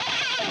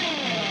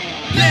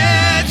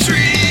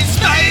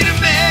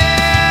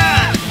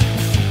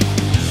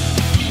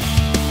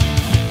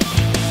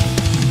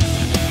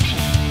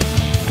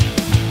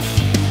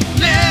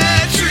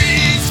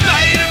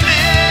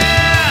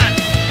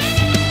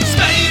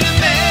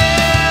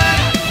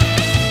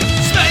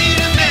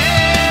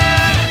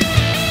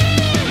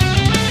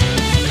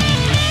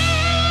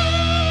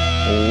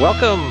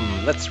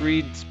Welcome, Let's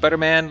Read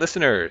Spider-Man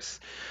listeners.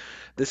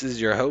 This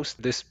is your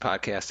host. This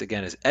podcast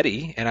again is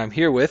Eddie, and I'm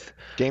here with.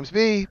 James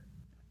B.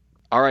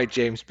 All right,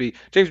 James B.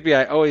 James B.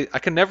 I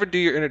can never do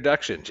your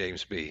introduction,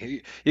 James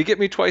B. You get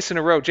me twice in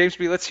a row, James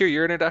B. Let's hear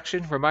your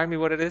introduction. Remind me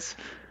what it is.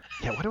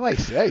 Yeah, what do I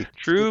say?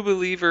 True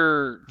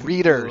believer.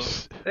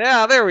 Readers.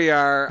 Yeah, there we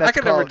are. I That's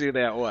can never called. do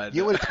that one.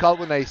 You know what it's called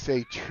when I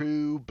say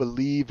true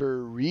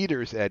believer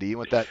readers, Eddie? You know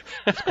what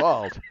that's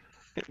called?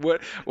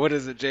 What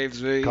is it, James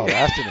It's B? called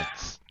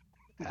abstinence.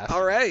 All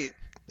Abstinence. right.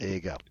 There you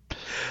go.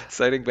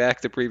 Citing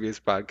back to previous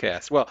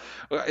podcasts. Well,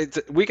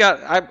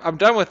 I'm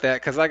done with that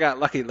because I got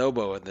Lucky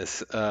Lobo in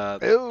this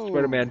Ooh.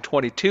 Spider-Man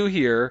 22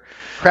 here.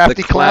 The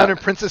Crafty Clown clown. and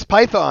Princess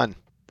Python.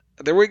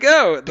 There we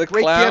go. The The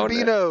Great clown.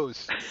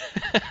 Gambinos.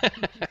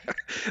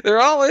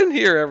 They're all in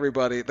here,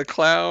 everybody. The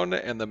clown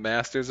and the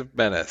Masters of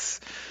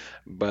Menace.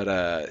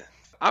 But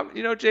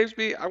James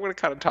B. I'm going to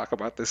kind of talk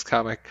about this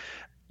comic.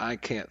 I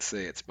can't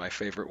say it's my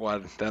favorite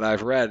one that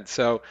I've read.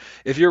 So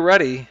if you're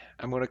ready,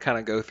 I'm going to kind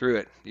of go through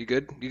it. You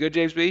good? You good,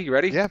 James B? You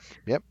ready? Yeah.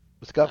 Yep.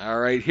 Let's go. All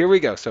right, here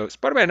we go. So,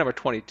 Spider-Man number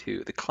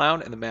 22, The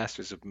Clown and the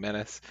Masters of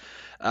Menace.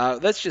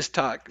 Let's just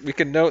talk. We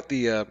can note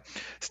the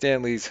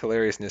Stan Lee's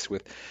hilariousness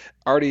with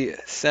Artie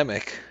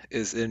Semick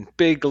is in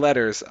big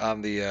letters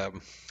on the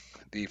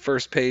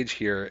first page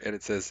here, and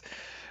it says,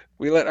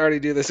 "We let Artie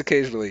do this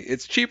occasionally.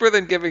 It's cheaper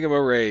than giving him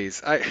a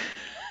raise." I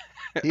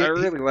I He,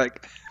 really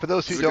like. for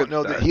those This who is a don't good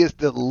know, that start. he is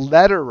the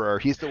letterer.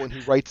 He's the one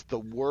who writes the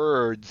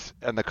words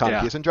in the comic. He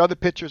Yeah. doesn't draw the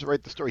pictures or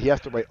write the story. He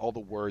has to write all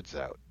the words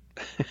out.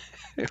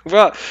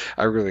 Well,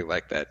 I really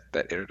like that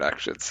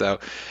introduction. So,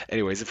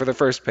 anyways, for the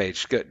first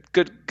page,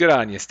 good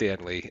on you,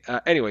 Stanley.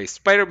 Anyway,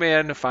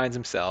 Spider-Man finds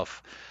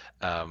himself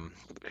um,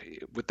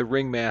 with the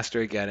Ringmaster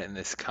again in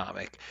this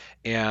comic,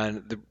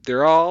 and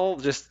they're all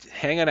just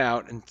hanging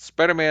out, and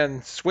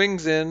Spider-Man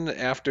swings in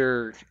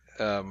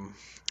um,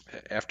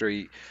 after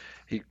he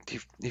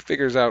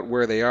figures out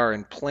where they are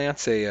and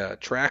plants a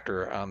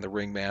tracker on the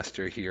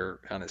Ringmaster here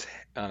on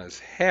his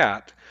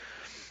hat,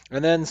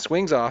 and then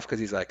swings off because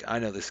he's like, I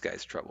know this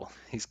guy's trouble.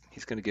 He's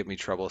going to give me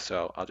trouble,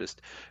 so I'll just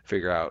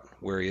figure out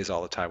where he is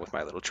all the time with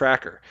my little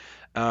tracker.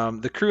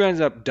 The crew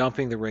ends up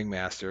dumping the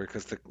ringmaster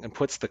and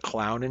puts the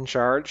clown in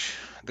charge,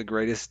 the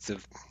greatest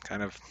of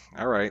kind of,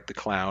 all right, the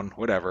clown,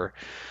 whatever.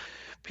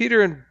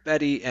 Peter and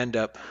Betty end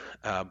up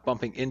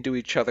bumping into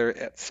each other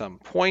at some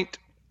point,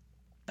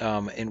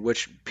 in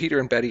which Peter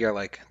and Betty are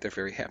like, they're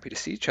very happy to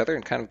see each other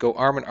and kind of go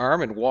arm in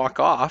arm and walk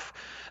off.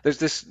 There's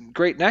this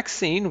great next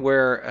scene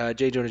where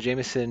J. Jonah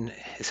Jameson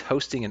is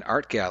hosting an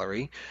art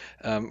gallery.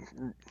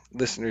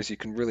 Listeners, you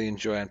can really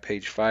enjoy on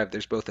page 5.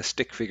 There's both a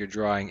stick figure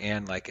drawing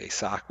and like a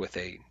sock with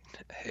a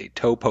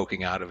toe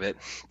poking out of it,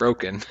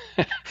 broken.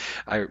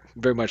 I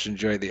very much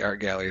enjoyed the art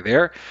gallery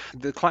there.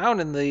 The clown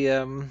and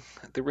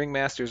the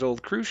ringmaster's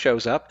old crew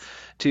shows up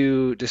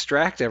to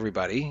distract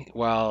everybody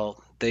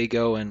while they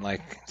go and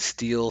like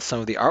steal some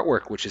of the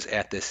artwork which is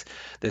at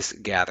this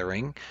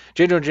gathering.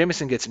 J. Jonah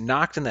Jameson gets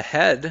knocked in the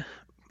head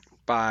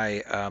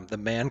by the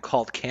man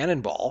called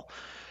Cannonball,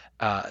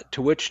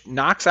 to which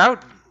knocks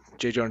out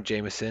J. Jonah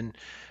Jameson,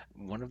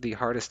 one of the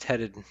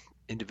hardest-headed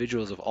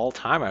individuals of all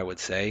time, I would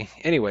say.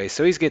 Anyway,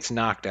 so he gets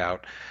knocked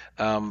out.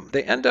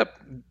 They end up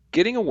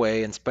getting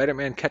away, and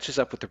Spider-Man catches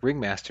up with the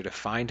Ringmaster to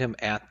find him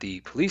at the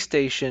police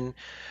station.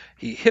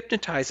 He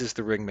hypnotizes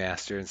the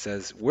Ringmaster and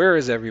says, "Where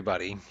is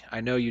everybody?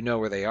 I know you know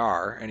where they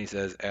are." And he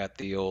says, "At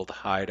the old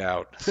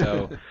hideout."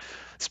 So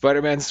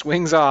Spider-Man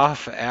swings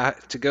off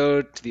to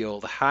go to the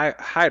old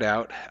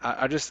hideout.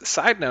 I just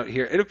side note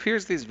here: it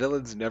appears these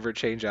villains never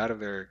change out of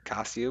their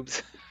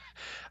costumes.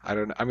 I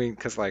don't know. I mean,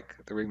 because like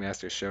the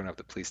ringmaster's showing up at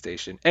the police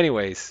station.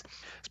 Anyways,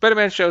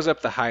 Spider-Man shows up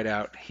at the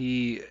hideout.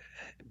 He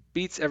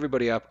beats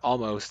everybody up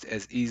almost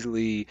as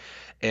easily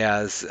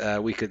as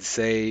we could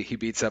say he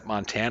beats up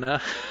Montana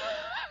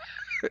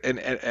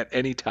at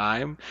any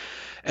time,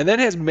 and then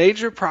has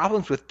major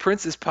problems with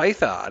Princess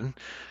Python.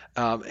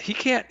 He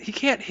can't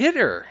hit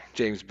her,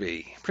 James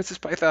B. Princess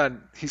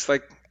Python. He's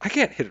like, I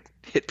can't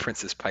hit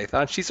Princess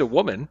Python. She's a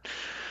woman.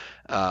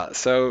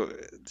 So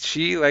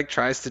she like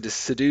tries to just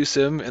seduce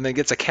him, and then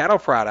gets a cattle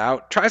prod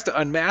out, tries to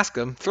unmask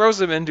him,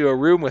 throws him into a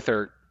room with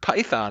her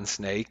python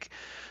snake,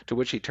 to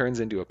which he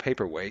turns into a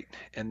paperweight.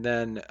 And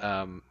then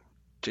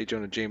J.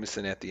 Jonah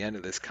Jameson at the end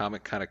of this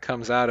comic kind of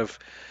comes out of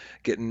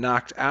getting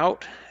knocked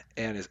out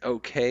and is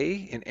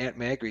okay. And Aunt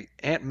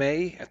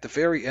May at the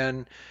very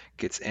end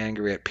gets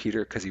angry at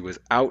Peter because he was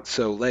out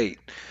so late.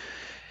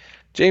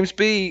 James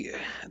B,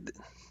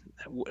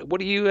 what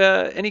do you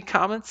any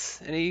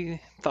comments,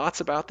 any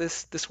thoughts about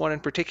this one in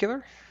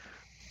particular?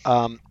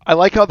 I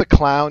like how the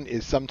clown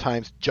is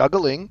sometimes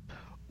juggling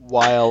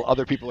while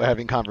other people are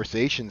having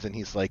conversations, and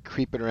he's like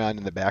creeping around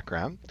in the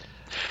background.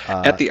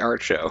 At Uh, the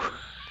art show.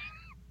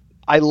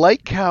 I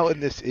like how in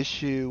this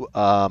issue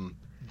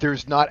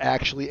there's not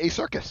actually a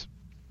circus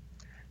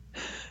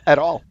at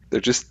all. They're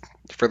just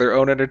for their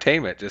own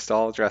entertainment, just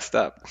all dressed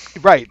up.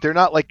 Right, they're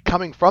not like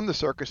coming from the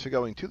circus or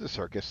going to the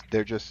circus.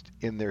 They're just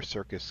in their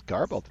circus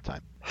garb all the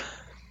time.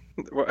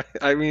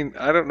 I mean,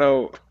 I don't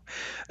know.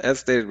 As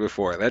stated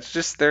before, that's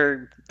just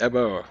their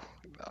MO.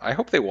 I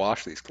hope they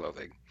wash these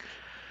clothing.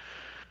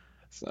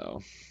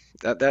 So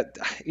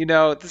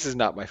this is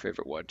not my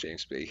favorite one,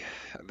 James B.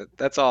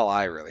 That's all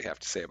I really have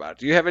to say about it.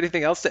 Do you have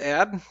anything else to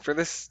add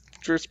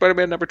for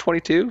Spider-Man number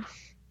 22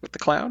 with the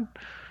clown?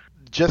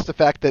 Just the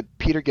fact that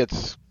Peter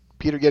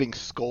getting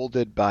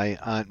scolded by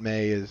Aunt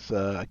May is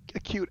a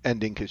cute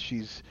ending because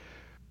she's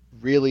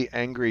really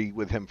angry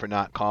with him for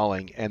not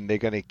calling, and they're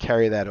going to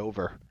carry that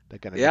over. They're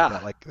going to make Yeah,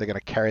 that like they're going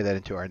to carry that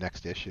into our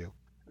next issue.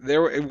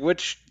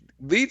 which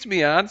leads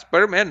me on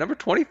Spider-Man number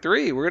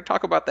 23. We're going to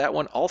talk about that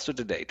one also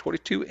today,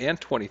 22 and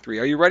 23.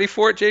 Are you ready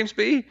for it, James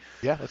B?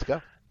 Yeah, let's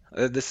go.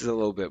 This is a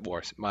little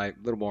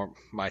more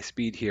my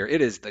speed here.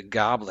 It is the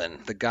Goblin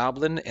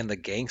and the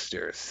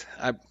Gangsters.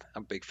 I'm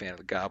a big fan of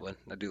the Goblin.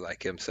 I do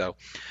like him. So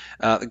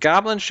the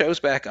Goblin shows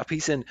back up.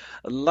 He's in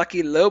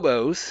Lucky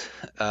Lobo's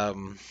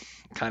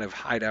kind of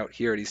hideout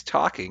here, and he's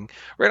talking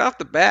right off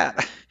the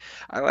bat.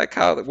 I like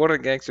how one of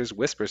the gangsters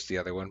whispers to the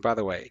other one. By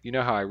the way, you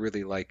know how I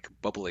really like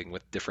bubbling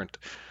with different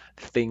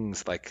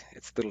things like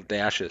it's little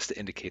dashes to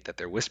indicate that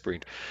they're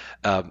whispering.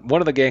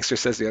 One of the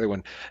gangsters says to the other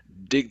one,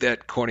 "Dig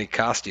that corny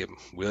costume,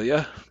 will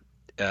ya?"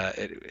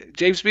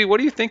 James B., what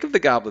do you think of the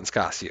Goblin's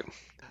costume?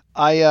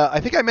 I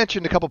think I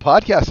mentioned a couple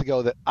podcasts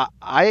ago that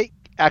I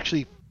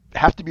actually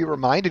have to be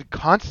reminded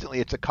constantly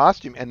it's a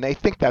costume, and they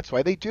think that's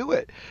why they do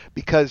it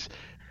because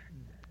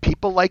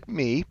people like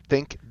me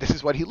think this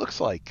is what he looks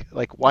like.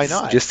 Like, why This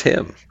is not? just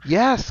him.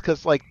 Yes,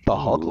 because like the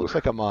Hulk Ooh, looks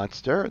like a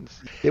monster, and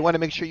they want to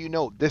make sure you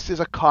know this is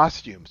a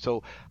costume.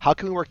 So how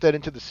can we work that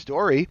into the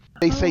story?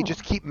 They say oh,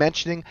 just keep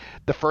mentioning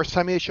the first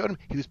time they showed him,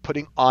 he was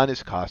putting on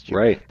his costume.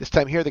 right. This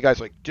time here, the guy's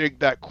like, dig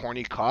that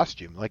corny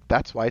costume. Like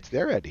that's why it's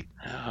there, Eddie.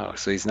 Oh,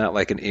 so he's not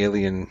like an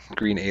alien,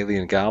 green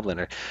alien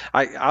goblin.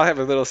 I'll have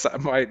a little.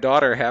 My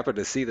daughter happened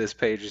to see this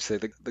page and say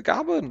the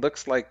goblin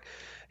looks like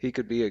he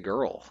could be a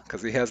girl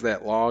because he has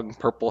that long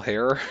purple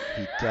hair.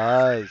 He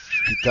does.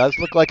 He does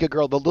look like a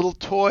girl. The little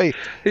toy,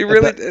 He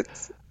really, the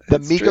the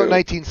it's Mego true.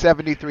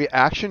 1973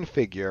 action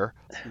figure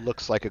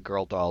looks like a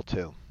girl doll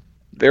too.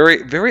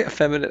 Very, very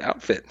effeminate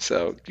outfit.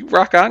 So you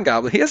rock on,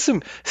 Goblin. He has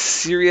some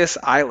serious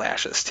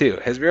eyelashes too.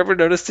 Has you ever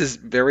noticed his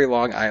very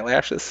long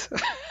eyelashes?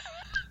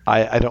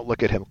 I don't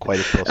look at him quite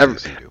as closely Ever-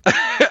 as you do.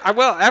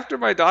 well, after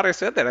my daughter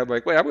said that, I'm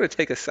like, wait, I'm going to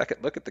take a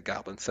second look at the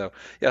Goblin. So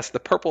yes, the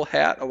purple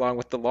hat along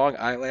with the long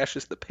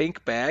eyelashes, the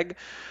pink bag,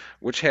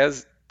 which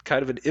has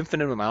kind of an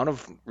infinite amount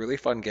of really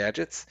fun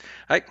gadgets.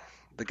 I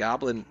the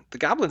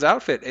Goblin's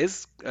outfit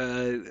is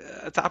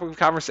a topic of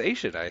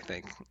conversation. I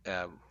think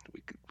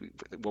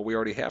we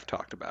already have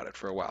talked about it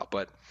for a while,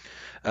 but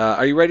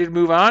are you ready to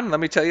move on? Let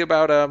me tell you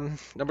about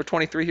number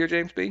 23 here,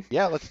 James B.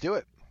 Yeah, let's do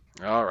it.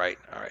 All right,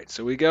 all right.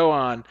 So we go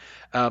on.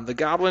 The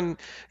Goblin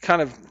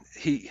kind of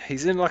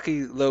he's in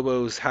Lucky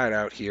Lobo's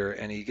hideout here,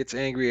 and he gets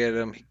angry at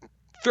him. He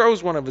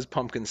throws one of his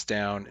pumpkins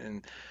down,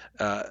 and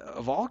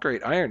of all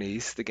great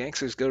ironies, the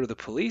gangsters go to the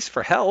police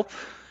for help.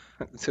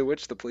 To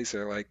which the police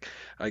are like,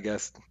 I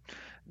guess,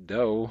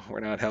 no,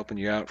 we're not helping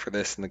you out for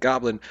this. And the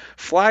Goblin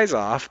flies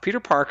off. Peter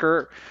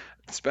Parker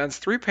spends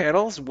 3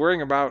 panels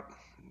worrying about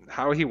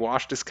how he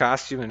washed his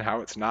costume and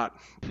how it's not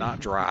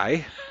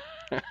dry.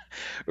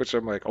 Which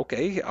I'm like,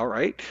 okay, all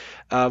right.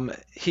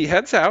 He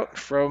heads out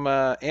from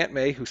Aunt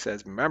May, who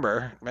says,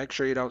 "Remember, make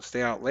sure you don't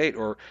stay out late,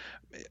 or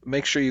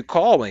make sure you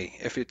call me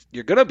if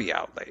you're gonna be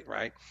out late,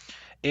 right?"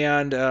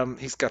 And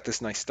he's got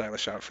this nice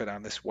stylish outfit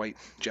on, this white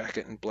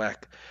jacket and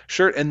black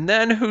shirt. And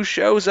then who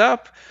shows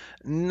up?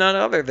 None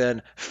other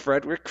than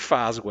Frederick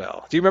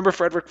Foswell. Do you remember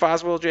Frederick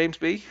Foswell, James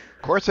B?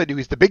 Of course I do.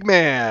 He's the big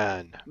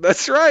man.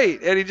 That's right.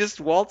 And he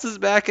just waltzes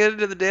back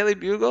into the Daily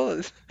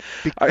Bugle.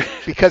 Be-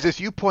 because as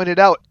you pointed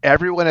out,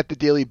 everyone at the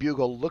Daily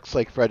Bugle looks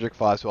like Frederick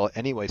Foswell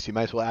anyway, so you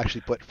might as well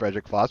actually put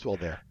Frederick Foswell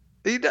there.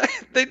 He does,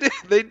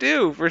 they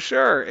do for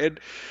sure. And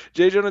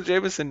J. Jonah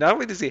Jameson, not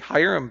only does he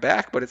hire him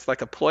back, but it's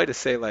like a ploy to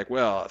say like,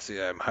 well, see,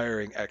 I'm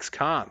hiring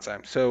ex-cons.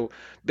 I'm so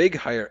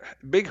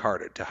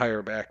big-hearted to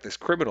hire back this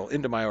criminal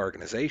into my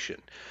organization.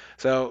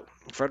 So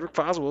Frederick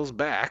Foswell's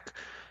back.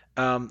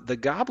 The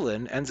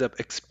Goblin ends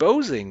up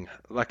exposing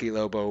Lucky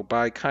Lobo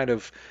by kind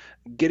of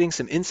getting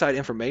some inside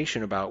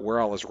information about where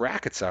all his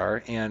rackets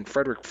are, and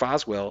Frederick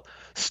Foswell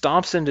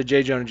stomps into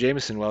J. Jonah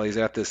Jameson while he's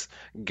at this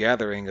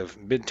gathering of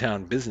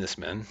Midtown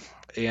businessmen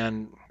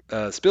and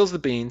spills the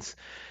beans.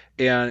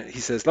 And he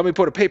says, "Let me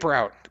put a paper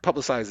out that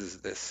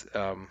publicizes this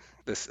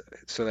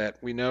so that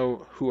we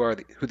know who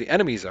the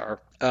enemies are."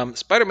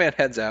 Spider-Man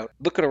heads out,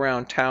 looking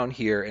around town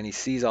here, and he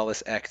sees all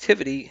this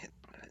activity.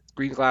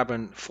 Green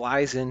Goblin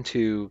flies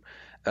into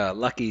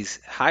Lucky's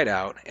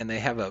hideout, and they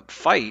have a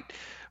fight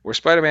where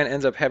Spider-Man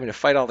ends up having to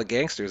fight all the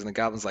gangsters, and the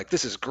Goblin's like,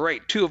 "This is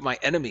great. Two of my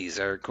enemies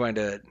are going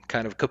to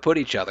kind of kaput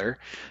each other."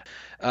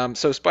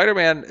 So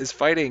Spider-Man is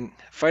fighting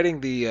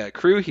the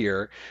crew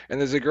here,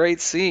 and there's a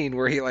great scene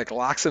where he like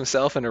locks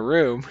himself in a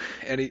room,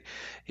 and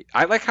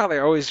I like how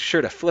they're always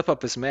sure to flip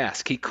up his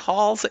mask. He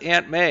calls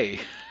Aunt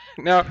May.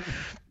 Now,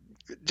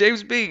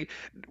 James B.,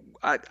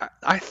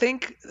 I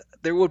think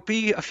there would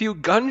be a few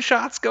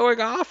gunshots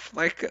going off.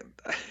 Like,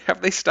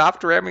 have they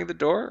stopped ramming the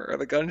door? Are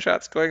the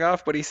gunshots going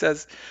off? But he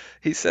says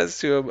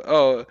to him,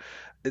 "Oh,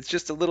 it's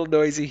just a little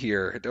noisy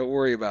here. Don't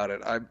worry about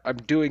it. I'm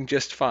doing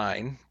just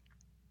fine."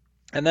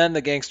 And then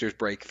the gangsters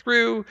break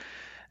through.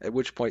 At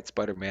which point,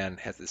 Spider-Man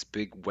has this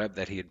big web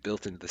that he had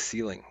built into the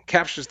ceiling,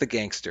 captures the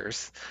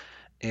gangsters,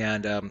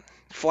 and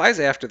flies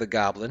after the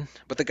Goblin.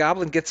 But the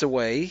Goblin gets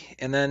away,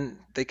 and then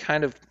they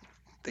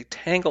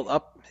tangle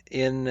up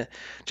in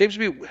James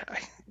B.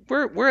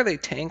 Where are they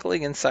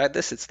tangling inside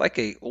this? It's like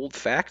a old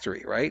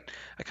factory, right?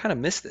 I kind of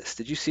missed this.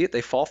 Did you see it?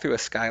 They fall through a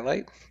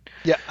skylight.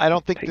 Yeah, I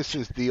don't think this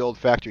Page. is the old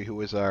factory who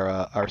was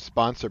our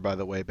sponsor, by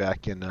the way,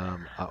 back in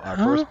our Huh?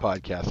 first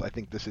podcast. I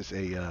think this is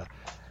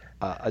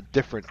a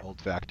different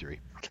old factory.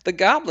 The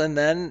Goblin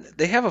then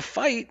they have a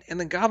fight, and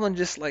the Goblin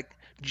just like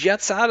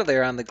jets out of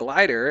there on the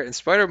glider, and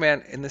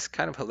Spider-Man in this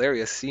kind of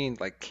hilarious scene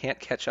like can't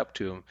catch up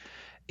to him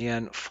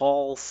and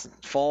falls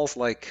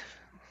like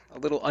a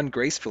little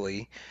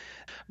ungracefully.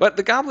 But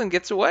the Goblin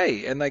gets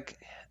away, and like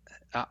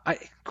I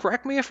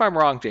correct me if I'm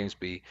wrong, James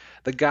B.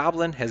 The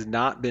Goblin has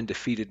not been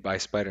defeated by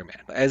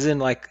Spider-Man, as in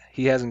like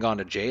he hasn't gone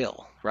to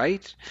jail,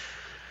 right?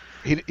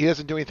 He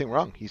doesn't do anything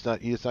wrong. He's not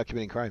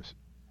committing crimes.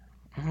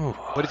 Ooh.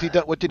 What has he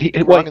done? What did he He,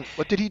 do well, wrong?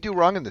 What did he do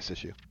wrong in this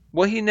issue?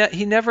 well, he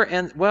never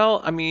ends.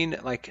 Well, I mean,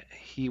 like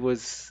he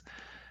was,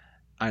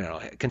 I don't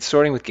know,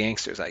 consorting with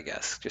gangsters, I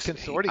guess. Just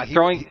Consorting.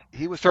 throwing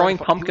He was trying to. throwing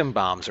pumpkin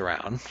bombs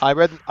around. I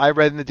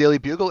read in the Daily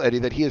Bugle, Eddie,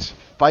 that he is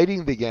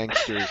fighting the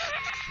gangsters.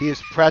 He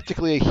is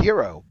practically a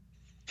hero.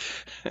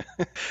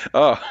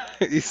 Oh,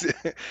 he's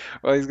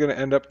he's gonna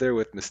end up there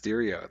with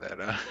Mysterio.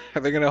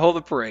 Then they're gonna hold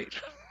a parade.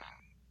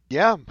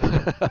 Yeah.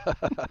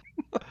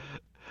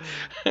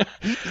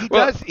 He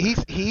Well, does.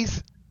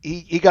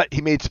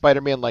 He made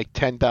Spider-Man like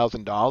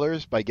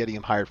 $10,000 by getting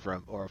him hired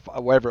from or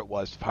whatever it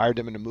was, hired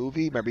him in a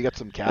movie. Remember, he got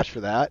some cash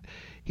for that.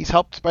 He's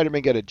helped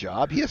Spider-Man get a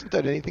job. He hasn't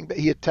done anything, but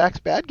he attacks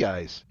bad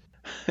guys.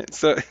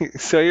 so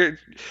so you're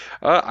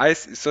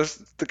so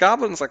the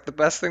Goblin's like the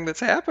best thing that's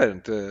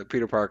happened to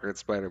Peter Parker and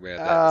Spider-Man. Is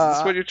this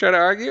Uh, what you're trying to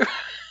argue?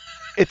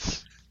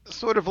 it's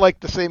sort of like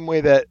the same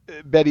way that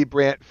Betty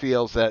Brant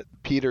feels that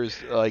Peter's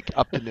like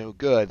up to no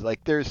good.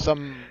 Like there's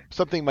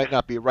something might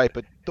not be right,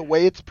 but the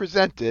way it's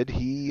presented,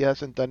 he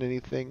hasn't done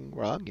anything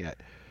wrong yet.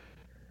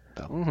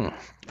 So, Mhm.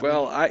 I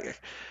Well, mean,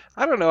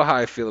 I don't know how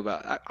I feel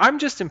about. I'm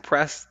just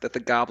impressed that the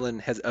Goblin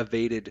has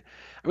evaded.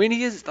 I mean,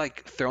 he is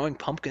like throwing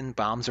pumpkin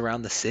bombs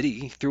around the city.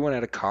 He threw one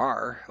at a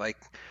car. Like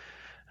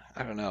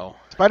I don't know.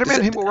 Does Spider-Man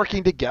and him it were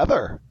working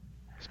together.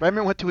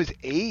 Spider-Man went to his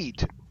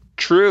aid.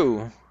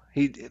 true?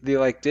 They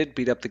like did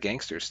beat up the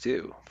gangsters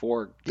too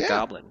for the Yeah.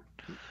 Goblin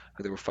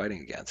who they were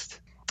fighting against.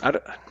 I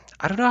don't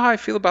I don't know how I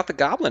feel about the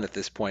Goblin at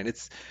this point.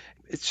 It's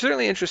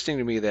certainly interesting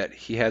to me that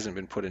he has not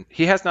been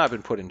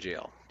put in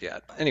jail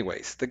yet.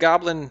 Anyways, the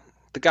Goblin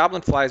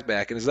flies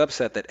back and is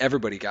upset that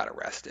everybody got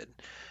arrested.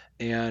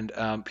 And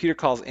Peter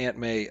calls Aunt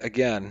May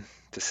again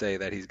to say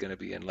that he's going to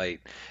be in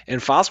late. And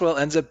Foswell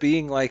ends up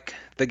being like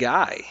the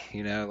guy,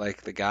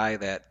 like the guy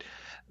that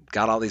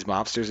got all these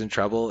mobsters in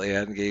trouble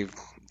and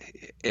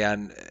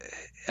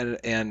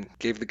and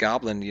gave the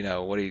Goblin,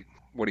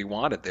 what he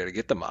wanted there to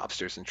get the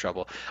mobsters in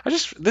trouble.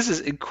 This is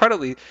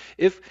incredibly.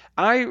 If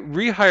I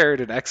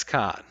rehired an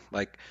ex-con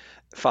like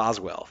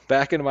Foswell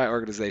back into my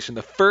organization,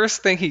 the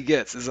first thing he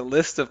gets is a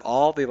list of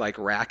all the like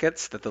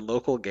rackets that the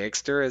local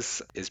gangster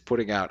is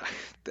putting out.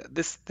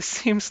 This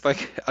seems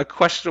like a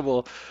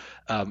questionable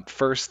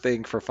first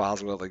thing for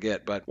Foswell to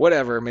get, but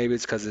whatever. Maybe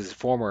it's because his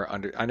former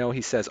under. I know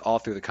he says all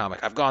through the comic,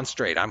 "I've gone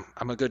straight. I'm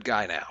a good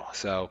guy now."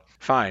 So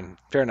fine,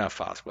 fair enough,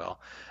 Foswell.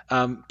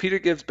 Peter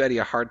gives Betty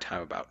a hard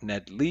time about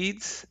Ned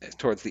Leeds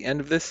towards the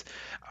end of this.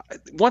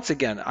 Once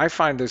again, I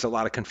find there's a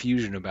lot of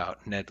confusion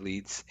about Ned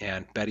Leeds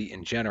and Betty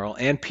in general,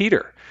 and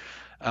Peter.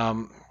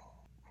 Um,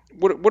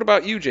 what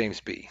about you, James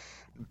B?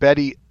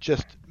 Betty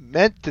just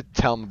meant to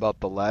tell him about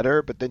the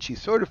letter, but then she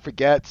sort of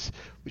forgets,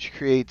 which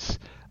creates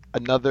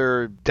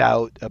another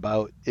doubt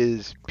about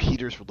is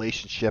Peter's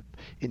relationship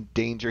in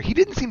danger. He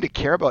didn't seem to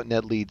care about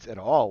Ned Leeds at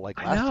all like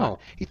I last time. know.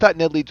 He thought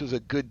Ned Leeds was a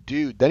good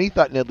dude. Then he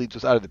thought Ned Leeds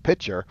was out of the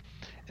picture.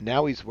 And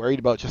now he's worried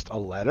about just a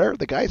letter?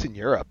 The guy's in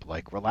Europe.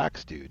 Like,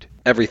 relax, dude.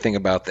 Everything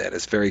about that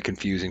is very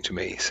confusing to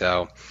me.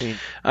 So I mean,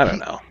 I don't he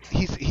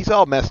know. he's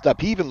all messed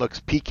up. He even looks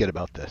peaked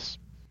about this.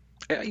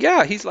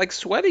 Yeah, he's like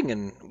sweating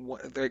and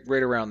like,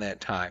 right around that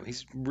time.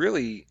 He's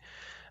really,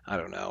 I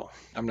don't know.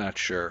 I'm not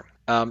sure.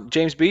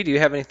 James B, do you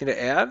have anything to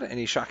add?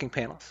 Any shocking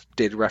panels,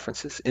 dated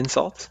references,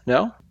 insults?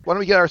 No? Why don't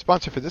we get our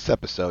sponsor for this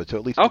episode? So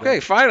at least we Okay,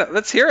 don't. fine.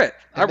 Let's hear it.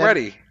 And I'm then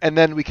ready. and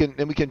then we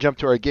can jump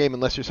to our game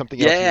unless there's something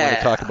else you want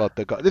to talk Yeah. about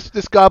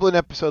this Goblin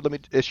episode. Let me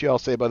issue. I'll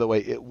say by the way,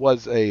 it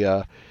was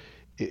a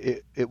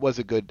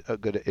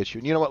good issue.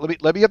 And you know what?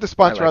 Let me get the I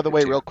sponsor out of liked the it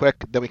way too. real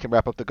quick. Then we can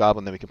wrap up the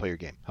Goblin. Then we can play your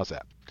game. How's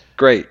that?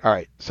 Great. All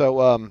right.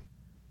 So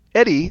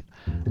Eddie,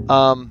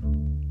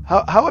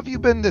 how have you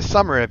been this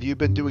summer? Have you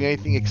been doing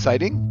anything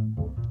exciting?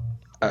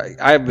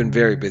 I have been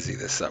very busy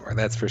this summer,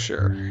 that's for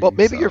sure. Well,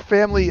 maybe your So,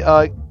 family,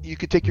 you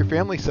could take your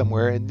family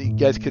somewhere and you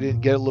guys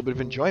could get a little bit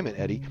of enjoyment,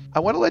 Eddie.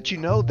 I want to let you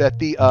know that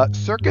the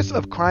Circus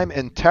of Crime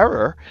and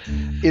Terror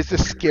is the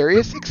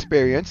scariest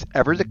experience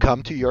ever to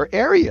come to your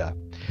area.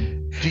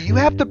 Do you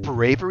have the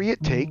bravery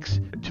it takes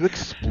to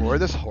explore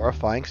this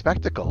horrifying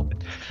spectacle?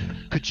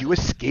 Could you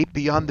escape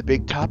beyond the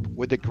big top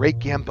where the great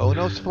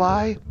Gambonos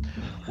fly?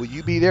 Will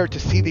you be there to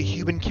see the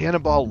human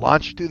cannonball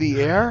launch through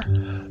the air?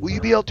 Will you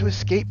be able to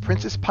escape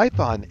Princess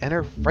Python and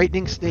her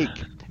frightening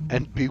snake?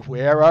 And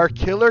beware our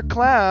killer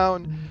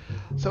clown.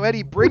 So,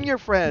 Eddie, bring your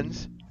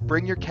friends,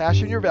 bring your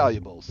cash and your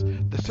valuables.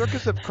 The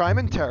Circus of Crime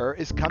and Terror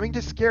is coming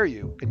to scare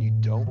you, and you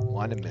don't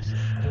want to miss it.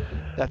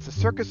 That's the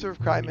Circus of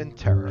Crime and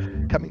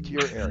Terror coming to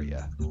your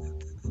area.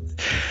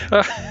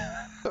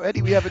 So,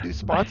 Eddie, we have a new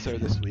sponsor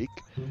this week.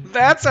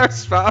 that's our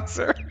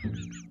sponsor.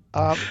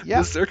 The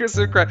Yeah. Circus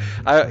of Crime.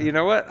 You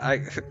know what?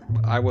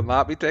 I will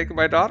not be taking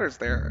my daughters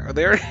there.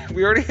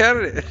 We already had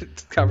a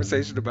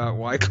conversation about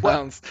why Well,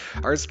 clowns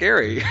are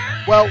scary.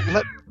 well,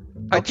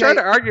 I tried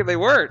okay. to argue they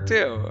weren't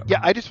too. Yeah,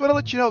 I just want to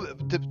let you know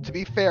to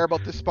be fair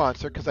about the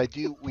sponsor because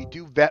we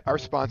do vet our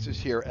sponsors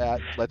here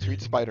at Let's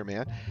Read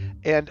Spider-Man,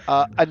 and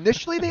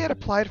initially they had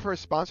applied for a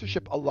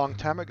sponsorship a long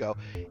time ago,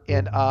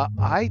 and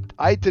I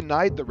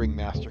denied the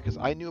Ringmaster because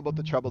I knew about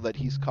the trouble that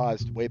he's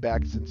caused way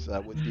back since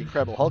with the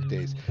Incredible Hulk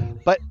days,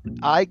 but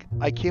I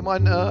came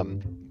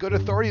on good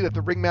authority that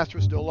the Ringmaster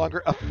was no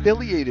longer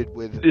affiliated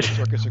with the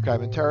Circus of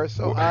Crime and Terror,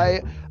 so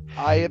I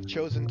have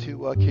chosen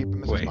to keep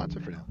him as a Wait, sponsor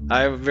for now.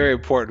 I have a very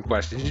important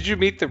question. Did you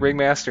meet the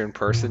ringmaster in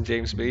person,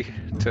 James B,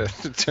 to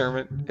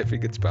determine if he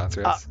could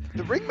sponsor us?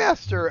 The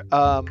Ringmaster.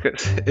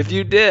 'Cause if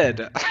you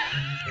did,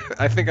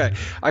 I think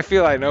I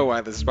feel I know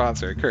why the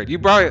sponsor occurred. You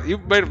might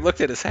have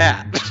looked at his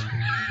hat.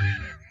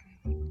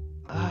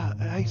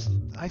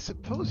 I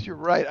suppose you're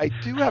right. I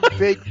do have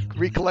vague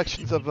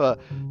recollections of a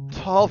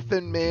tall,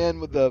 thin man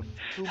with a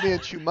Fu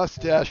Manchu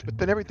mustache, but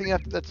then everything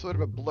after that's sort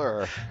of a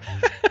blur.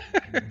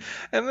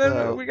 And then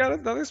So, we got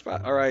another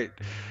spot. All right,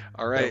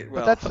 all so right.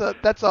 but Well,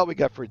 that's all we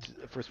got for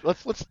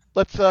let's.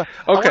 okay,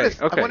 I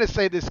want okay. to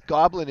say this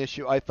Goblin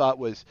issue I thought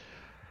was,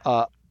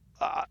 I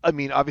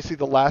mean, obviously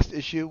the last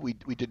issue we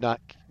did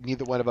not,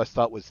 neither one of us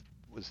thought was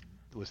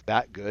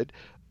that good.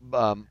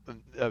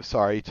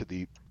 Sorry to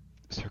the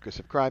Circus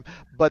of Crime,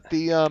 but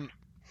the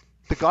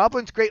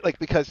Goblin's great, like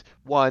because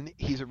one,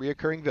 he's a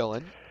reoccurring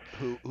villain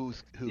who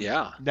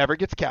Yeah, never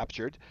gets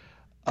captured.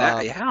 that.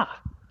 Um,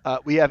 Yeah.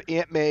 we have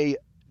Aunt May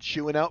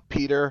chewing out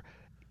Peter.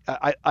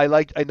 I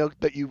know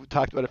that you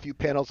talked about a few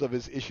panels of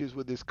his issues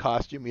with his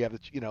costume. We have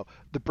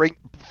the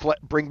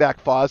bring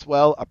back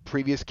Foswell, a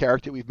previous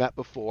character we've met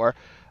before,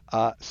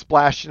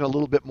 splashing a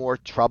little bit more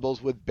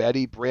troubles with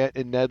Betty Brant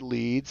and Ned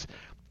Leeds,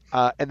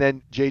 and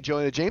then J.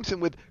 Jonah Jameson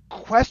with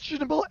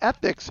questionable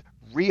ethics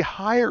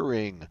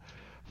rehiring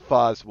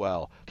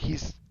Foswell.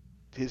 He's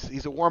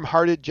a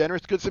warm-hearted,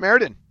 generous Good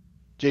Samaritan,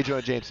 J.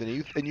 Jonah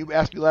Jameson. And you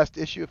asked me last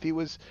issue if he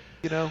was,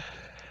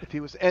 if he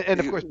was, and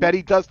of course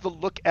Betty does the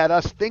look at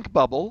us think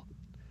bubble.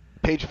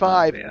 Page Oh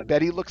 5, man.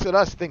 Betty looks at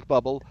us think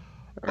bubble.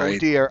 All Oh right.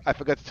 dear, I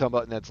forgot to tell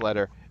about Ned's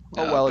letter.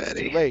 Oh Oh, well, it's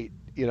too Betty. late.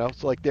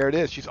 So like there it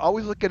is. She's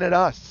always looking at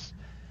us,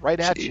 right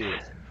at Gee. you,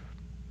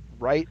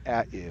 right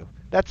at you.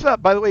 That's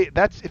by the way,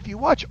 that's if you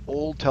watch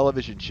old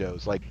television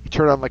shows, like you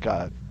turn on like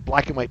a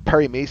black and white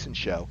Perry Mason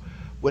show,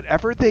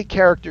 whenever they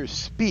characters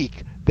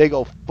speak, they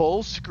go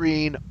full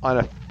screen on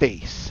a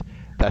face.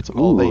 That's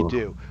all they Ooh.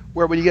 do.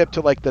 Where when you get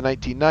to like the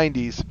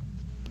 1990s,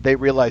 they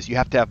realize you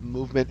have to have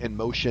movement and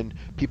motion.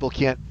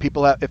 If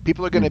people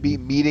are going to be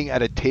meeting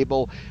at a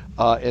table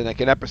in like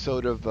an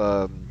episode of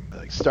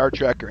like Star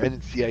Trek or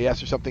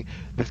NCIS or something,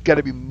 there's got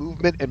to be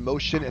movement and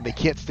motion, and they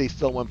can't stay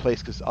still in one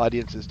place because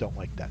audiences don't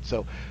like that.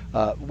 So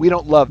we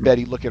don't love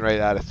Betty looking right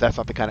at us. That's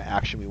not the kind of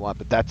action we want,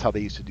 but that's how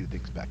they used to do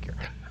things back here.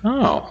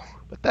 Oh,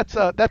 But that's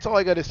all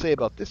I got to say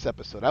about this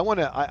episode.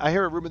 I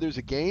hear a rumor there's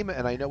a game,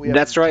 and I know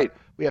that's right.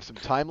 we have some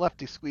time left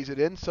to squeeze it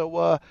in.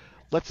 So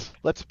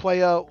let's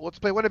play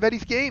one of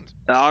Eddie's games.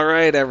 All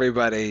right,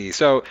 everybody.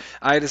 So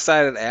I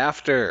decided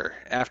after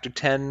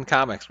 10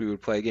 comics we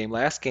would play a game.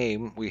 Last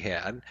game we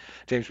had,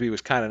 James B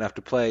was kind enough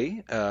to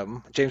play.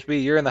 James B,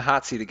 you're in the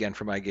hot seat again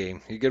for my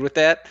game. You good with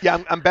that?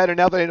 Yeah, I'm better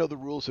now that I know the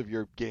rules of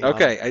your game.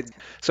 Okay.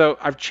 So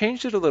I've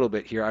changed it a little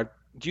bit here. I've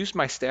used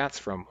my stats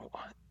from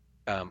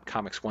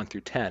comics 1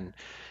 through 10.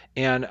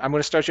 And I'm going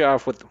to start you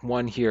off with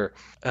one here.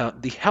 A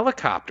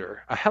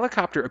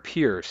helicopter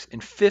appears in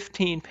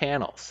 15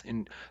 panels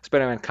in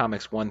Spider-Man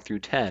comics 1 through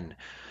 10.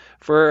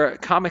 For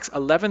comics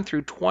 11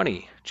 through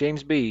 20,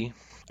 James B,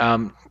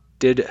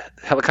 did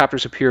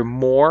helicopters appear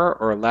more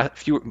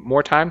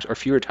times or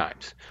fewer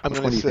times? I'm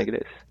Which going one to do you say think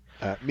it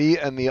is? me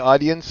and the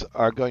audience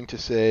are going to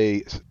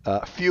say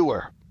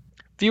fewer.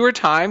 Fewer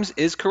times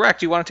is correct.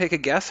 Do you want to take a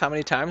guess how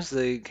many times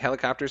the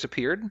helicopters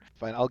appeared?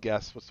 Fine, I'll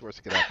guess. What's the worst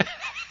that could happen?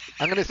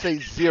 I'm going to say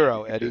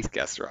zero, You Eddie. just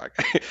guessed wrong.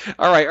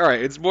 All right, all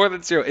right. It's more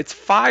than zero. It's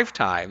five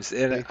times.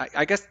 And See?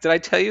 I guess, did I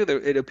tell you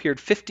that it appeared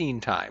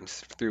 15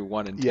 times through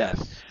 1 and 10?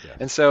 Yes, yes.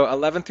 And so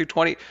 11 through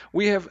 20,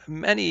 we have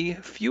many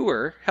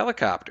fewer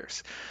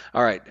helicopters.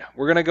 All right,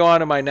 we're going to go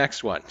on to my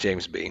next one,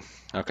 James B.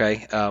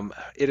 Okay.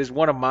 It is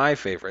one of my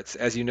favorites,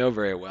 as you know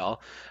very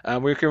well.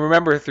 We can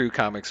remember through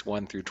comics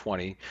 1 through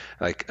 20,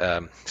 like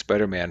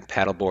Spider-Man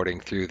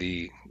paddleboarding through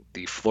the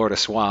Florida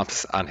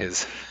swamps on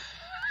his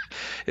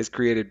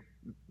created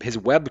his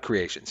web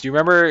creations. Do you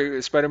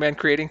remember Spider-Man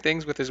creating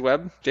things with his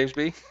web, James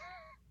B?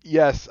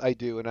 Yes, I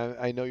do, and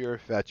I know your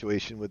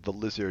infatuation with the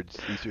lizards.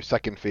 He's your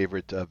second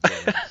favorite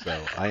villain,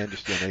 so I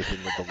understand anything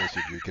with the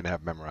lizard you can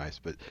have memorized.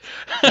 But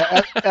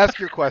ask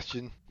your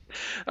question.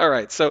 All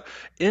right. So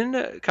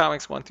in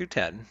comics 1 through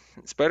 10,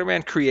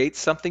 Spider-Man creates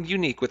something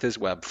unique with his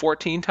web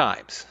 14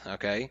 times,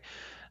 okay?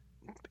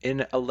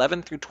 In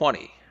 11 through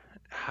 20,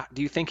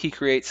 do you think he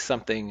creates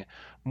something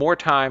more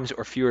times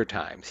or fewer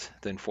times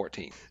than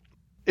 14?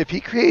 If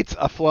he creates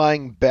a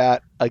flying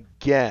bat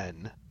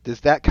again,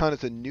 does that count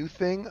as a new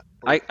thing?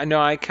 I know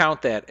I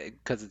count that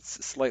because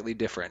it's slightly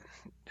different.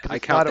 Because I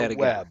it's count not a that again.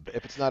 web.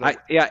 If it's not a,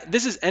 Yeah,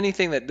 this is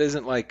anything that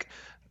isn't like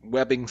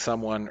webbing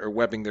someone or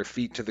webbing their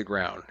feet to the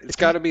ground. It's if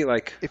got he to be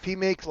like if he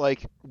makes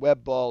like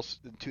web balls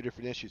in two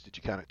different issues, did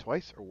you count it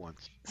twice or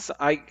once?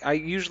 I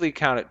usually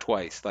count it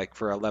twice, like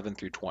for 11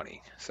 through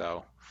 20.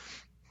 So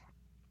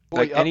Boy,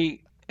 like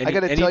I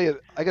got to tell any.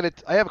 you,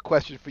 I have a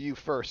question for you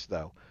first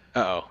though.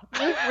 Uh-oh.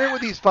 Where were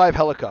these five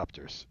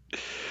helicopters?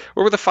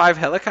 Where were the five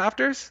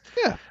helicopters?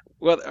 Yeah.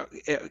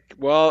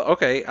 Well,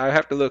 okay, I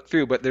have to look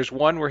through, but there's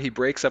one where he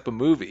breaks up a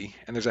movie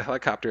and there's a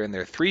helicopter in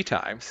there three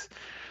times.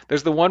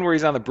 There's the one where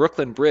he's on the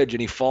Brooklyn Bridge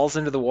and he falls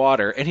into the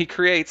water and he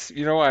creates,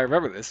 I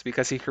remember this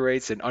because he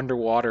creates an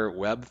underwater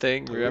web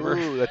thing, remember?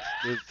 Ooh,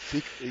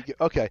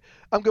 okay.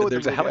 I'm good with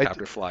There's the a movie.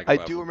 helicopter flying I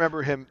above do him.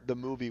 remember him, the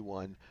movie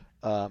one.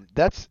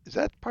 Is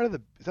that part of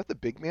the is that the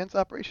big man's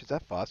operation? Is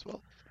that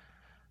Foswell?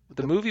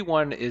 The The movie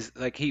one is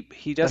like he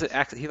does it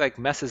that's act he like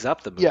messes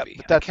up the yeah,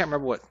 movie. but I can't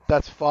remember what.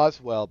 that's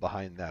Foswell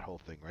behind that whole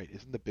thing, right?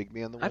 Isn't the big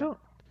man the I one? don't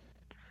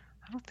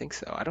I don't think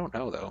so. I don't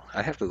know though.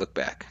 I have to look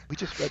back. We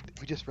just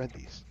read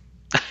these.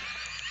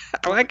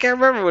 Oh, I can't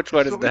remember which This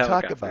one is is what the we talk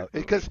helicopter about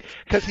movie.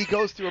 because he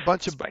goes through a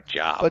It's my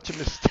job. bunch of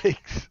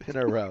mistakes in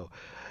a row.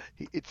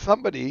 It's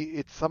either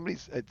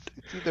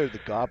the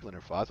Goblin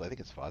or Foswell. I think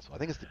it's Foswell. I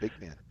think it's the big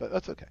man, but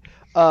that's okay.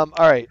 All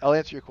right, I'll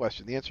answer your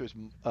question. The answer is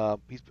I'll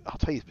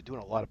tell you he's been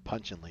doing a lot of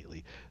punching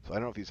lately, so I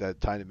don't know if he's had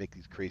time to make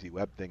these crazy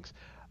web things.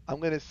 I'm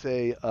gonna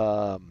say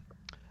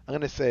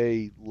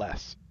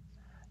less.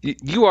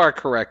 You are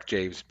correct,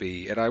 James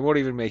B., and I won't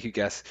even make you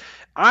guess.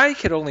 I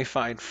could only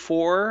find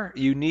four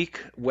unique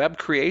web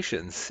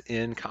creations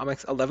in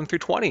comics 11 through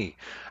 20.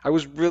 I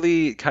was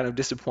really kind of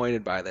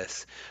disappointed by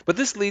this. But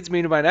this leads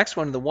me to my next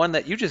one, the one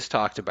that you just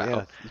talked Yeah,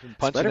 about. he's been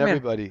punching Spider-Man,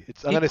 everybody.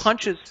 he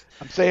punches,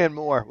 I'm saying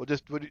more. You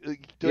don't even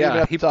yeah,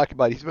 have to talk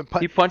about it.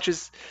 he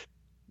punches,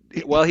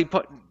 He well, he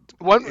put,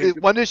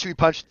 one issue he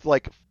punched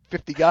like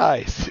 50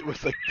 guys. It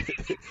was like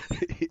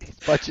he's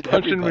punching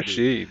punching everybody.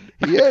 machine.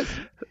 He is.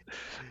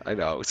 I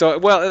know. So,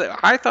 well,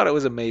 I thought it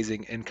was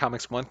amazing in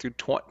comics 1 through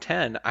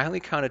 10. I only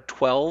counted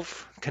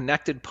 12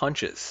 connected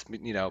punches,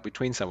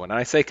 between someone. And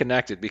I say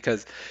connected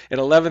because in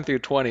 11 through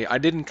 20, I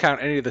didn't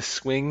count any of the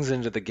swings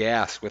into the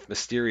gas with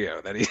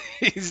Mysterio, that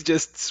he's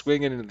just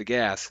swinging into the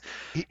gas.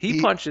 He, He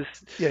he punches,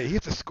 yeah, he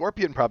hits a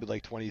scorpion probably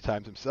like 20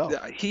 times himself.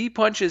 he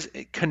punches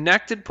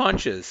connected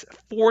punches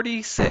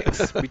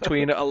 46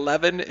 between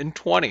 11 and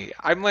 20.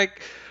 I'm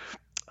like,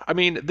 I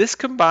mean, this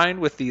combined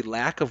with the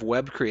lack of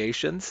web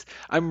creations,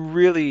 I'm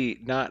really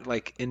not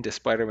like into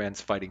Spider-Man's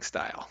fighting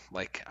style.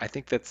 Like, I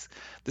think this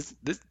is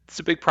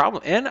a big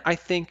problem, and I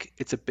think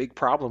it's a big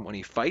problem when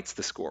he fights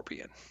the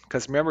Scorpion.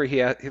 Because remember,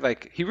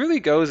 he really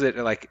goes at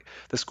like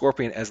the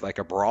Scorpion as like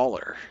a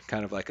brawler,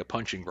 kind of like a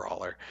punching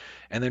brawler,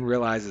 and then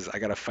realizes I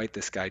got to fight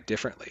this guy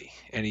differently,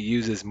 and he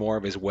uses more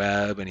of his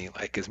web, and he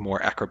like is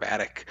more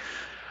acrobatic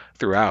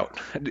throughout.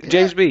 Yeah,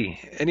 James B,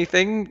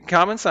 anything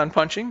comments on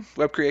punching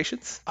web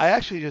creations? I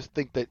actually just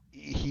think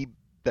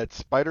that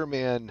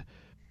Spider-Man,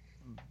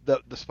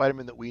 the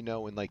Spider-Man that we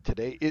know in like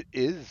today, it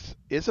is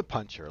a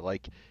puncher.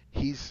 Like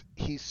he's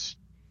he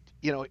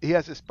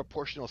has this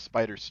proportional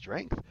spider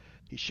strength.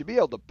 He should be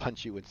able to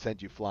punch you and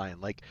send you flying.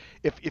 Like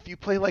if you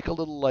play like a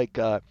little like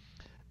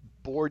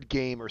board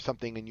game or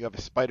something and you have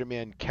a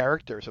Spider-Man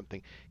character or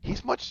something,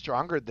 he's much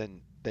stronger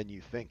than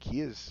you think.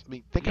 He is. I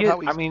mean, think of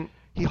how I mean,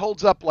 he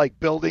holds up like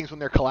buildings when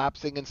they're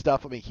collapsing and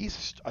stuff. I mean,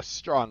 he's a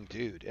strong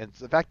dude, and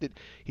the fact that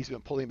he's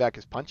been pulling back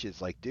his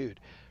punches, like, dude,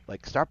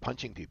 like start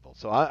punching people.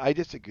 So I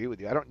disagree with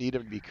you. I don't need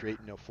him to be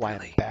creating flying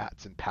really?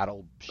 bats and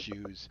paddle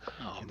shoes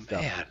Oh and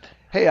stuff. man.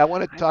 Hey, I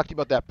want to talk to you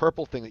about that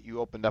purple thing that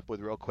you opened up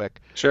with real quick.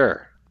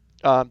 Sure.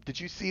 Did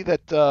you see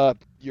that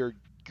your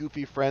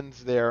goofy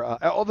friends there?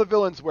 All the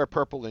villains wear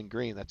purple and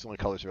green. That's the only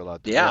colors they're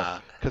allowed to wear Yeah.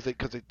 because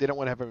they don't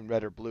want to have them in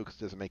red or blue because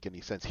it doesn't make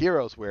any sense.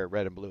 Heroes wear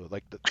red and blue.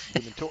 Like the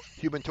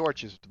Human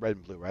Torch is red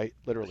and blue, right?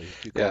 Literally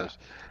two Yeah. colors.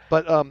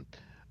 But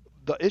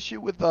the issue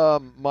with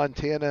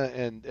Montana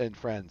and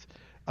friends,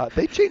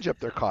 They change up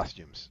their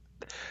costumes,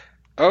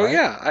 Oh right?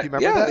 yeah, Do you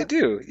remember yeah, they that?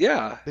 do.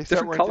 Yeah, They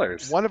start different wearing.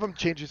 colors. One of them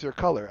changes their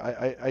color.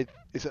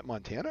 Is it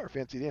Montana or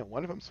Fancy Dan?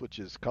 One of them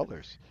switches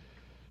colors.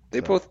 They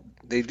So both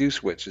they do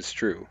switch. It's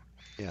true.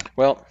 yeah.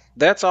 Well,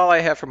 that's all I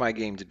have for my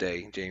game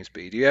today, James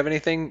B. Do you have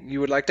anything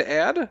you would like to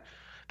add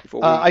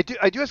before we? I do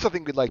have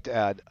something we'd like to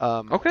add.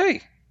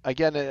 Okay,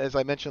 Again, as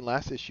I mentioned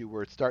last issue,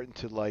 we're starting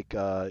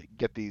to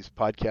get these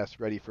podcasts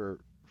ready for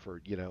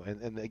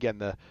and again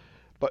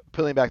but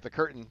peeling back the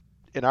curtain,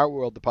 in our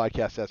world the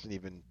podcast hasn't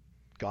even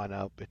gone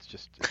up. It's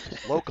just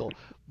local,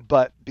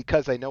 but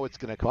because I know it's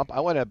going to come up, I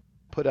want to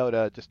put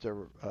out just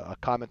a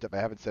comment, if I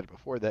haven't said it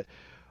before, that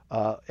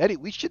Eddie,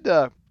 we should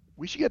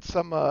get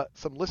some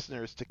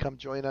listeners to come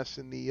join us.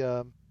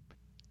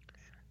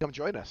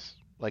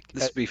 Like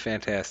this would be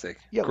fantastic.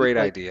 yeah, Great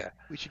idea.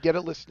 we should get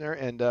a listener,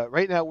 and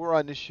right now we're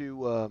on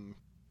issue.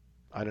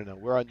 I don't know.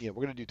 We're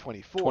going to do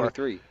 24.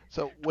 23.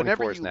 So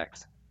 24 is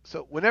next.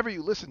 whenever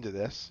you listen to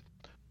this,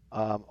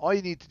 all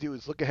you need to do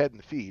is look ahead in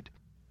the feed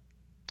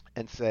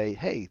and say,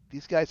 hey,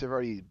 these guys have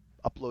already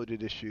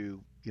uploaded issue,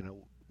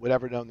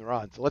 whatever number they're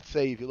on. So let's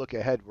say if you look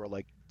ahead, we're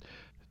like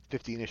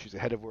 15 issues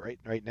ahead of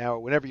right now, or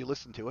whenever you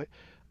listen to it.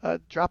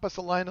 Drop us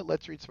a line at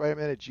Let's Read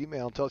Spider-Man at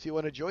Gmail and tell us you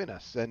want to join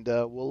us, and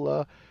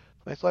we'll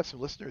have some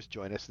listeners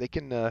join us. They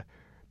can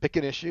pick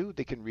an issue,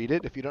 they can read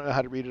it. If you don't know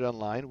how to read it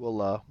online,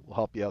 we'll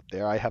help you out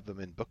there. I have them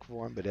in book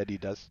form, but Eddie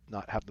does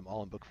not have them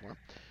all in book form.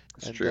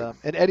 It's And true.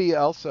 and Eddie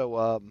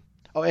also.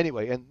 Oh,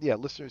 anyway, and yeah,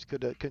 listeners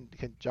can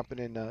jump in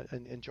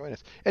and join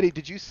us. Eddie,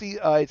 did you see?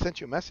 I sent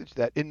you a message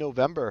that in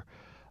November,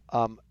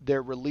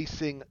 they're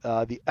releasing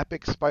the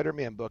Epic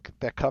Spider-Man book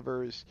that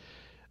covers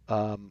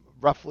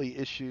roughly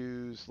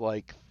issues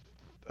like.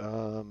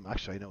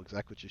 Actually, I know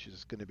exactly which issues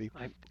it's going to be.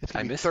 It's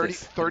I going to be missed 30,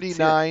 this. I didn't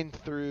see it. 39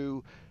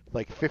 through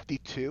like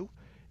 52.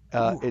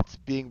 Ooh. It's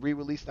being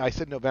re-released. I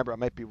said November. I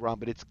might be wrong,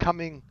 but it's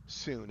coming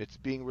soon. It's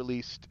being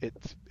released.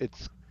 It's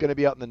going to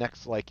be out in the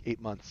next like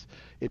 8 months.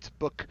 It's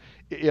book,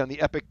 in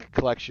the Epic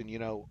collection.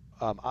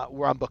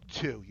 We're on book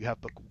 2. You have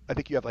book. I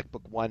think you have like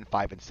book 1,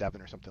 5, and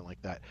 7 or something like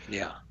that.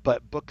 Yeah.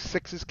 But book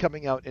 6 is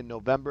coming out in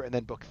November, and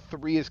then book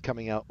 3 is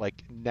coming out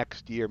like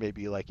next year,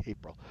 maybe like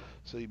April.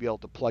 So you'll be able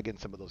to plug in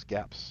some of those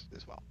gaps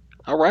as well.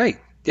 All right.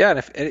 Yeah, and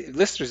if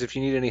listeners, if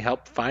you need any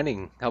help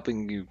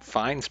helping you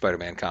find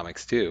Spider-Man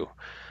comics too,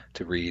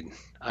 to read,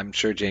 I'm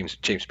sure James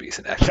B is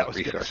an I excellent was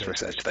going to resource say. for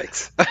such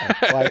things.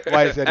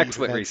 Why is that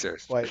Excellent even?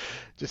 research. Why?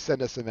 Just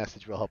send us a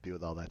message. We'll help you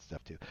with all that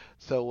stuff too.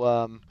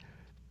 So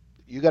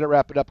you got to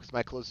wrap it up because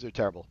my closes are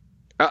terrible.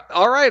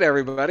 All right,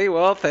 everybody.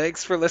 Well,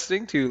 thanks for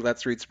listening to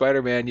Let's Read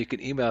Spider-Man. You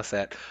can email us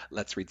at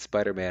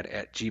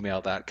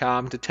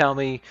letsreadspiderman@gmail.com to tell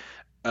me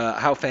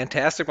how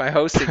fantastic my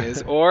hosting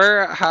is,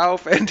 or how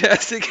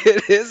fantastic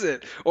it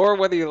isn't, or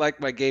whether you like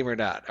my game or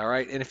not. All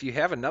right. And if you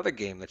have another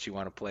game that you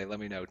want to play, let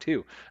me know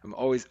too. I'm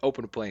always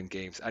open to playing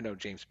games. I know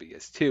James B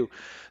is too.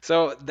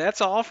 So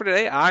that's all for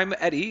today. I'm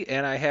Eddie,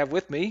 and I have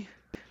with me.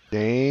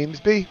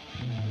 James B.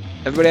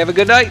 Everybody have a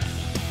good night.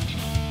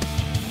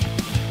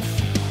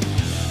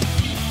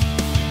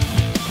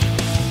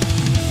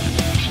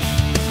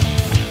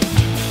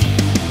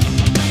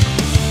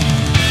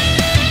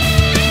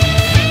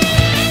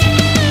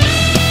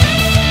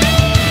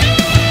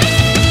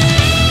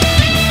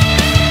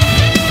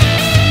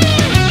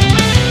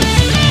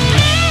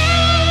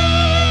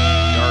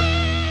 Dark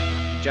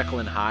Jekyll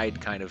and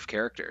Hyde kind of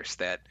characters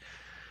that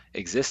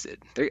existed.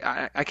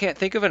 I can't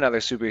think of another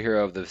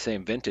superhero of the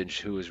same vintage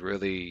who was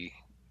really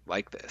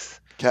like this.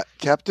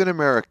 Captain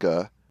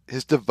America,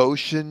 his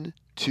devotion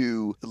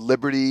to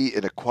liberty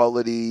and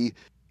equality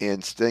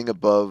and staying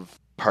above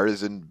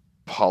partisan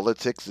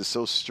politics is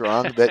so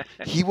strong that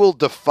he will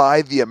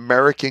defy the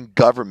American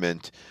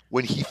government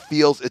when he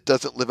feels it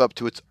doesn't live up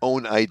to its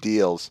own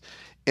ideals.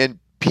 And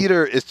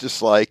Peter is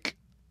just like,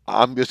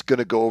 I'm just going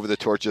to go over to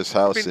Torch's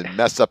house and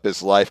mess up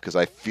his life because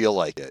I feel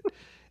like it.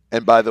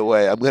 And by the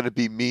way, I'm going to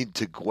be mean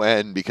to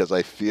Gwen because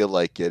I feel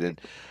like it.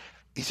 And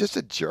he's just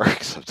a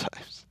jerk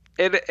sometimes.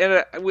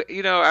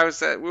 I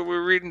was when we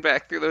were reading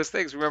back through those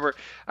things. Remember,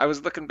 I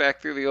was looking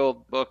back through the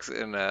old books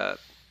and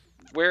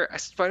where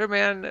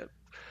Spider-Man,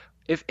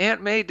 if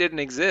Aunt May didn't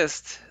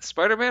exist,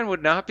 Spider-Man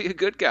would not be a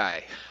good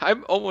guy.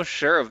 I'm almost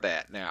sure of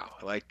that now.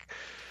 Like,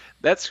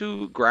 that's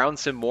who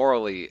grounds him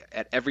morally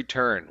at every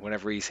turn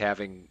whenever he's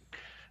having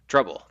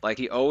trouble. Like,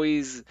 he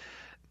always,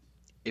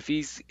 if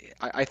he's,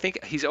 I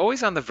think he's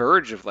always on the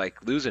verge of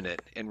like losing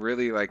it and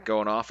really like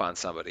going off on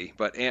somebody.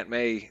 But Aunt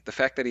May, the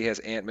fact that he has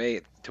Aunt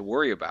May to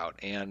worry about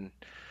and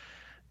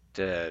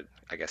to,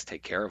 I guess,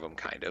 take care of him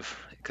kind of,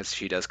 because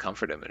she does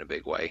comfort him in a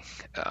big way.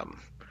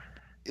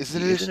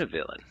 Isn't He it? isn't a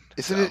villain.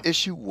 Isn't So, it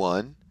issue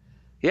 1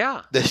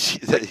 yeah.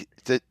 that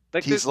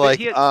Like he's this, like,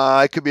 he had,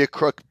 I could be a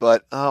crook,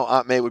 but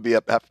Aunt May would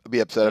have to be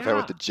upset if I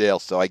went yeah. to jail,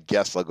 so I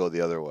guess I'll go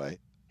the other way.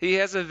 He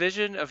has a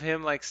vision of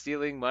him like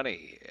stealing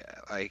money,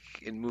 like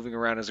and moving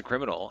around as a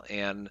criminal,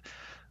 and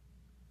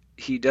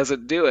he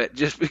doesn't do it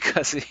just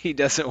because he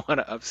doesn't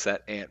want to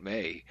upset Aunt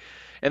May.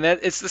 And that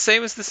it's the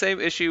same as the same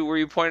issue where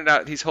you pointed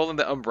out he's holding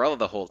the umbrella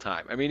the whole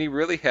time. I mean, he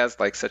really has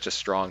like such a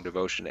strong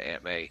devotion to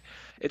Aunt May.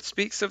 It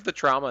speaks of the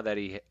trauma that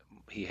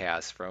he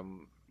has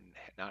from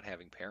not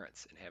having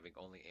parents and having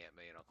only Aunt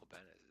May and Uncle Ben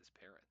as his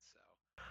parents.